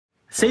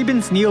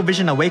Sabin's Neo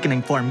Vision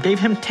Awakening form gave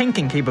him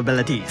tanking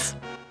capabilities.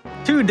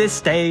 To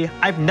this day,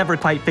 I've never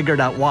quite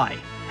figured out why,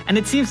 and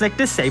it seems like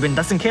this Sabin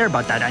doesn't care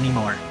about that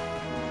anymore.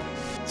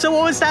 So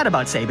what was that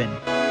about Sabin?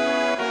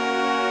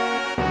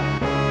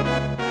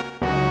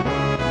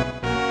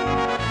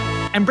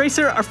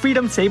 Embracer of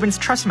Freedom Sabin's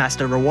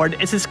Trustmaster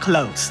reward is his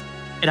clothes.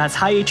 It has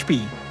high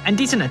HP, and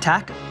decent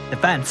attack,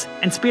 defense,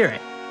 and spirit.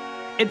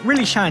 It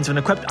really shines when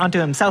equipped onto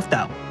himself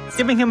though,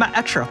 giving him an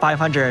extra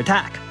 500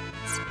 attack.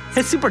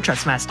 His Super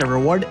Trustmaster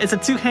reward is a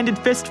two-handed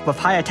fist with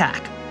high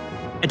attack.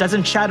 It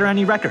doesn't shatter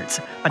any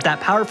records, but that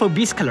powerful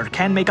beast killer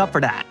can make up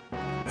for that.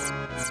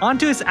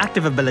 Onto his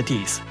active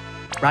abilities.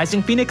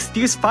 Rising Phoenix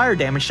deals fire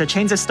damage to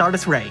Chains of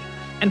Stardust Ray,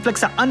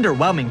 inflicts an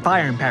underwhelming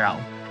fire imperil,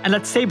 and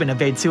lets Sabin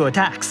evade 2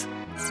 attacks.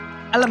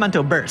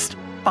 Elemental Burst,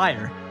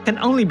 fire, can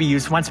only be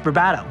used once per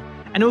battle,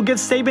 and it will give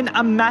Sabin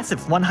a massive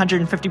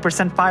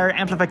 150% fire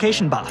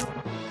amplification buff.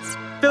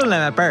 Fill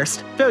Limit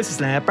Burst fills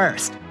his Limit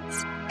Burst.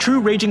 True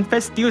Raging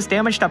Fist deals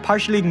damage that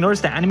partially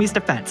ignores the enemy's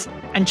defense,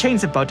 and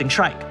chains a Bolting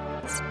Strike.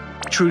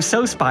 True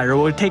Soul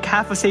Spiral will take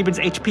half of Sabin's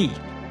HP,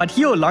 but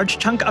heal a large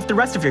chunk of the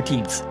rest of your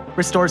teams,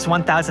 restores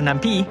 1000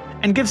 MP,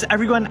 and gives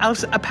everyone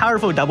else a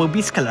powerful double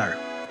beast killer.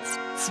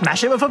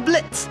 Smash It with a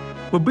Blitz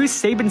will boost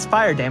Sabin's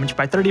fire damage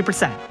by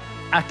 30%,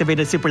 activate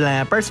a Super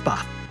Limit Burst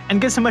buff,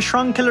 and gives him a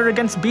strong killer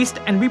against Beast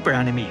and Reaper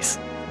enemies.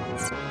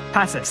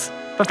 Passives.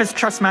 With his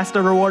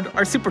Trustmaster reward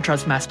or Super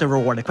Trustmaster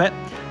reward equipped,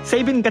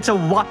 Sabin gets a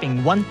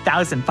whopping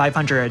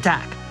 1500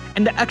 attack,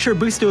 and the extra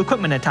boost to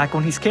equipment attack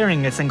when he's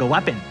carrying a single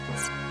weapon.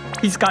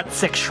 He's got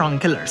 6 strong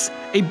killers,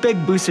 a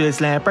big boost to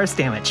his Limit Burst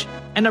damage,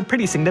 and a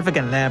pretty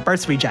significant Limit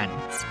Burst regen.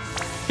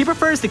 He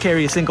prefers to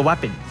carry a single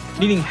weapon,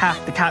 needing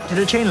half the cap to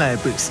the chain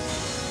limit boost.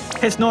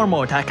 His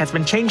normal attack has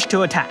been changed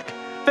to attack,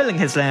 filling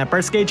his Limit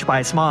Burst gauge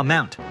by a small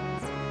amount.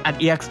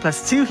 At EX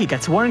plus 2 he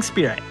gets Warring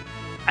Spirit.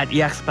 At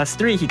EX plus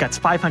 3 he gets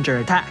 500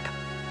 attack.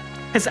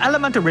 His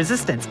elemental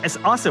resistance is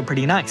also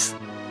pretty nice.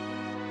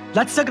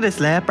 Let's look at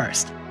his Limit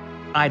Burst.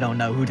 I don't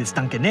know who this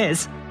Duncan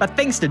is, but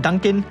thanks to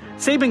Duncan,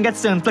 Sabin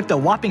gets to inflict a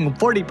whopping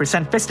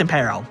 40% Fist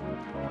Imperil.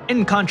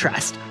 In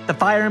contrast, the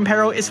Fire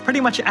Imperil is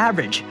pretty much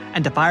average,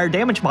 and the Fire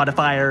Damage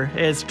modifier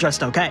is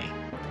just okay.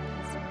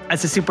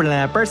 As a Super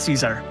Limit Burst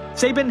user,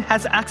 Sabin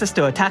has access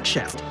to Attack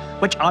Shift,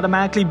 which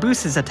automatically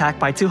boosts his attack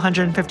by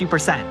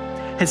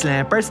 250%, his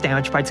Limit Burst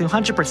damage by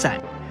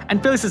 200%,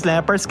 and fills his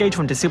Limit Burst gauge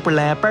when the Super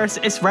Limit Burst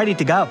is ready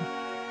to go.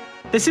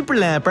 The Super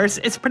Limit Burst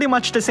is pretty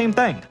much the same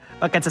thing,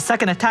 but gets a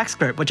second attack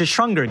script which is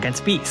stronger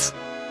against beasts.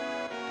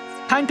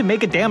 Time to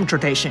make a damage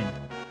rotation.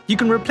 You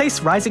can replace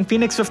Rising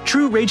Phoenix with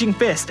True Raging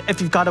Fist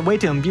if you've got a way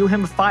to imbue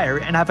him with fire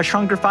and have a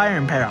stronger fire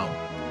imperil.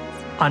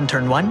 On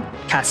turn 1,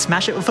 cast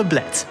Smash It with a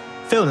Blitz,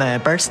 fill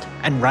Limit Burst,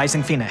 and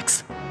Rising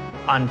Phoenix.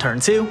 On turn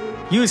 2,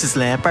 use his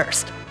Limit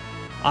Burst.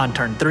 On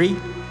turn 3,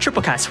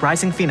 triple cast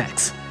Rising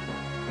Phoenix.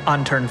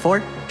 On turn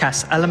 4,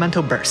 cast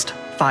Elemental Burst,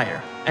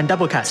 Fire, and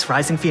double cast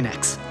Rising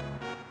Phoenix.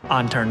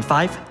 On turn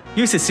 5,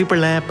 use his Super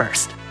Limit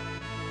Burst.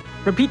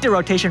 Repeat the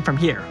rotation from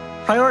here,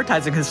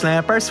 prioritizing his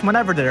Limit Burst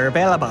whenever they're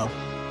available.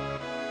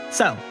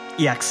 So,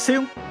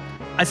 EX2.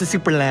 As a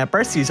Super Limit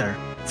Burst user,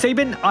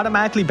 Sabin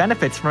automatically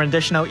benefits from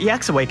additional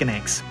EX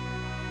Awakenings.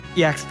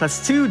 EX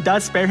plus 2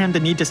 does spare him the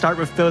need to start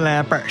with full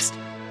Limit Burst,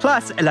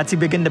 plus it lets you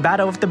begin the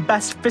battle with the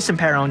best Fist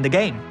Imperil in the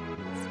game.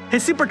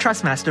 His Super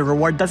Trustmaster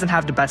reward doesn't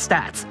have the best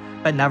stats,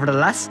 but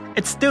nevertheless,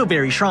 it's still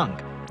very strong,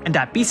 and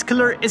that Beast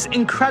Killer is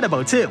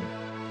incredible too.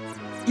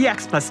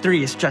 EX plus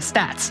 3 is just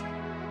stats,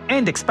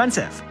 and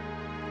expensive.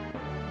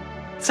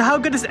 So how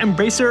good is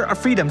Embracer of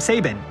Freedom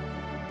Sabin?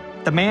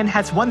 The man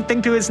has one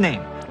thing to his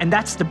name, and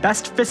that's the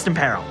best Fist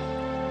Imperil.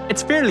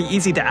 It's fairly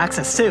easy to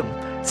access too,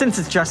 since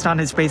it's just on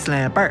his base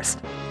Limit Burst.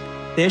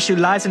 The issue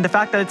lies in the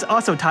fact that it's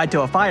also tied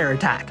to a fire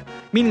attack,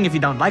 meaning if you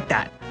don't like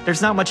that,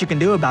 there's not much you can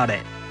do about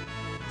it.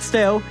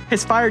 Still,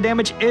 his fire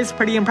damage is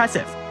pretty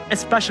impressive,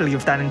 especially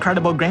with that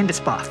incredible Grandis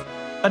buff,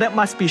 but it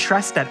must be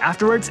stressed that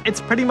afterwards it's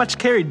pretty much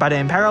carried by the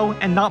Imperil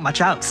and not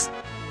much else.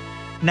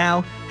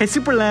 Now, his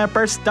Super Limit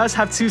Burst does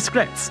have 2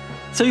 scripts,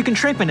 so you can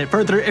strengthen it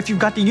further if you've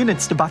got the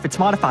units to buff its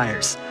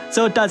modifiers,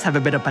 so it does have a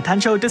bit of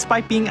potential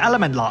despite being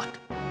element locked.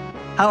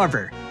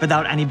 However,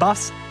 without any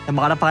buffs, the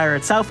modifier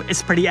itself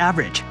is pretty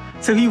average,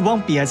 so he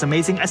won't be as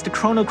amazing as the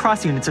Chrono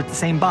Cross units with the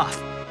same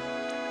buff.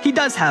 He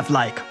does have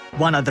like,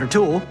 one other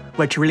tool,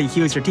 which really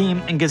heals your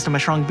team and gives them a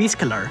strong beast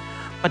killer,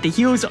 but the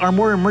heals are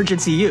more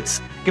emergency use,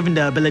 given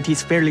the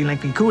ability's fairly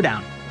lengthy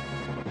cooldown.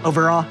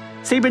 Overall,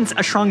 Sabin's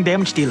a strong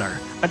damage dealer,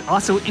 but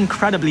also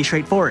incredibly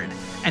straightforward,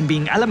 and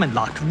being element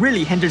locked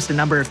really hinders the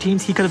number of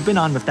teams he could have been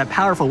on with that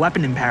powerful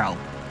weapon imperil.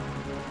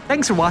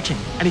 Thanks for watching,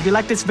 and if you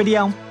liked this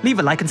video, leave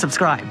a like and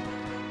subscribe.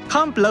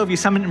 Comment below if you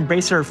summoned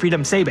Embracer of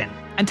Freedom Sabin,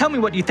 and tell me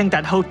what you think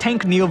that whole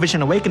tank Neo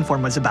Vision Awaken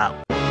form was about.